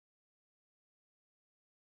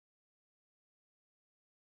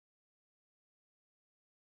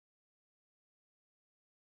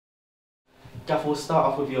Gaff, we'll start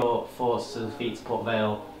off with your thoughts to the defeat to Port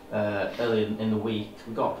Vale earlier in the week.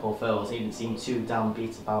 We got Paul Phillips, he didn't seem too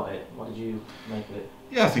downbeat about it. What did you make of it?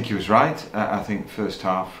 Yeah, I think he was right. I think first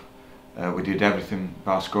half we did everything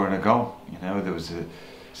by scoring a goal. You know, there was the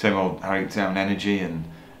same old Harrogate Town energy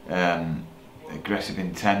and aggressive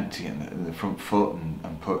intent to get the front foot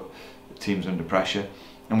and put teams under pressure.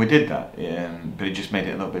 And we did that, but it just made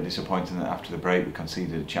it a little bit disappointing that after the break we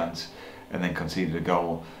conceded a chance and then conceded a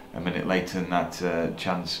goal a minute later than that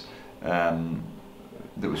chance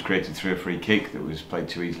that was created through a free kick that was played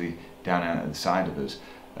too easily down out at the side of us.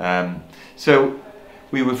 So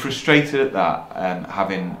we were frustrated at that,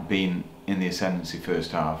 having been in the ascendancy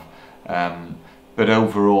first half. But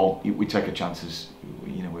overall, we take our chances,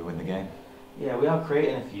 you know, we win the game. Yeah, we are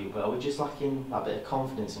creating a few, but are we just lacking that bit of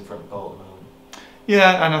confidence in front of goal at the moment?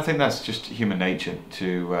 Yeah, and I think that's just human nature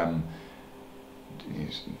to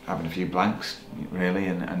having a few blanks really,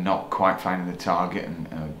 and not quite finding the target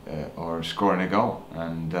or scoring a goal.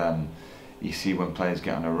 And you see when players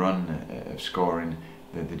get on a run of scoring,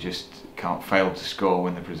 they just can't fail to score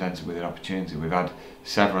when they're presented with an opportunity. We've had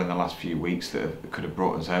several in the last few weeks that could have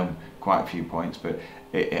brought us home quite a few points, but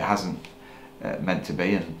it hasn't meant to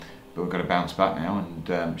be. But we've got to bounce back now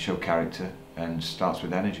and show character, and starts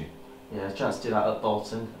with energy. Yeah, a chance to do that at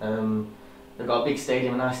Bolton. They've got a big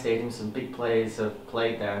stadium, a nice stadium, some big players have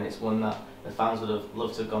played there, and it's one that the fans would have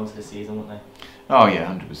loved to have gone to the season, wouldn't they? Oh yeah,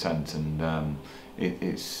 100%, and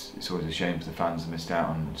it's always a shame for the fans that missed out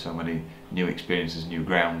on so many new experiences, new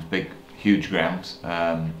grounds, huge grounds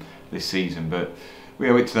this season. But we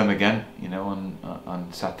owe it to them again, you know, on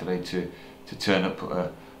Saturday to turn up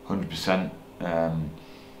a 100%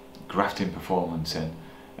 grafting performance in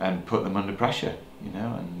and put them under pressure, you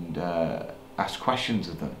know, and ask questions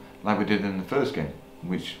of them like we did in the first game,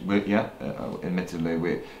 which admittedly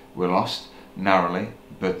we lost narrowly,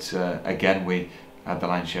 but again we had the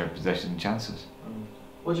lion's share of possession and chances.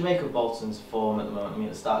 What do you make of Bolton's form at the moment? I mean,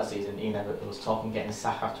 at the start of the season, Ian Everett was talking getting a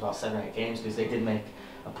sack after about 7 or 8 games because they did make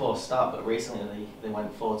a poor start, but recently they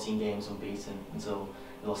went 14 games unbeaten until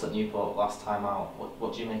they lost at Newport last time out.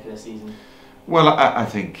 What do you make of their season? Well, I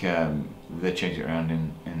think they changed it around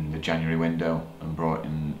in the January window and brought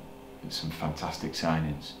in some fantastic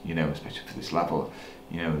signings, you know, especially for this level,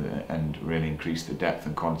 you know, and really increased the depth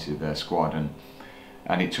and quality of their squad,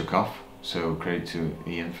 and it took off. So credit to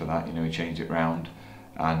Ian for that. You know, he changed it round,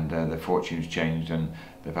 and their fortunes changed, and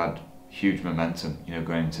they've had huge momentum, you know,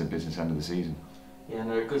 going into the business end of the season. Yeah,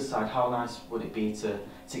 and they're a good side. How nice would it be to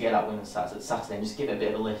get that win on Saturday and just give it a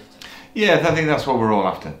bit of a lift? Yeah, I think that's what we're all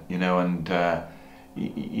after, you know, and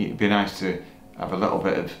it'd be nice to have a little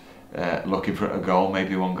bit of looking for a goal,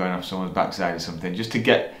 maybe one going off someone's backside or something, just to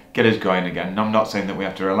get us going again. And I'm not saying that we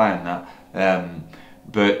have to rely on that,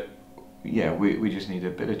 but yeah, we just need a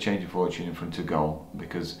bit of change of fortune in front of goal,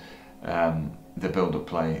 because the build-up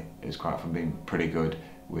play is quite often being pretty good.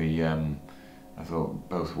 I thought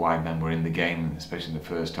both wide men were in the game, especially in the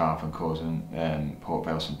first half, and causing Port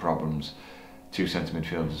Vale some problems. 2 centre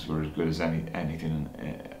midfielders were as good as anything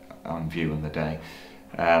on view on the day.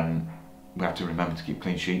 We have to remember to keep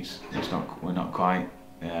clean sheets. We're not quite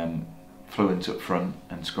fluent up front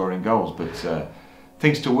and scoring goals, but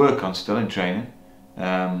things to work on still in training.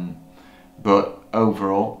 But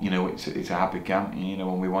overall, you know, it's a happy camp. You know,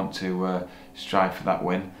 when we want to strive for that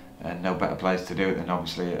win, and no better place to do it than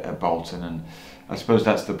obviously at Bolton. And I suppose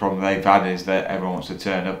that's the problem they've had, is that everyone wants to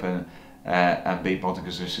turn up and beat Bolton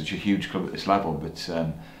because they're such a huge club at this level. But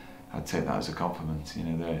I'd take that as a compliment. You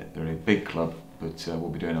know, they're a big club, but we'll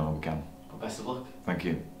be doing all we can. Well, best of luck. Thank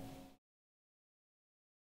you.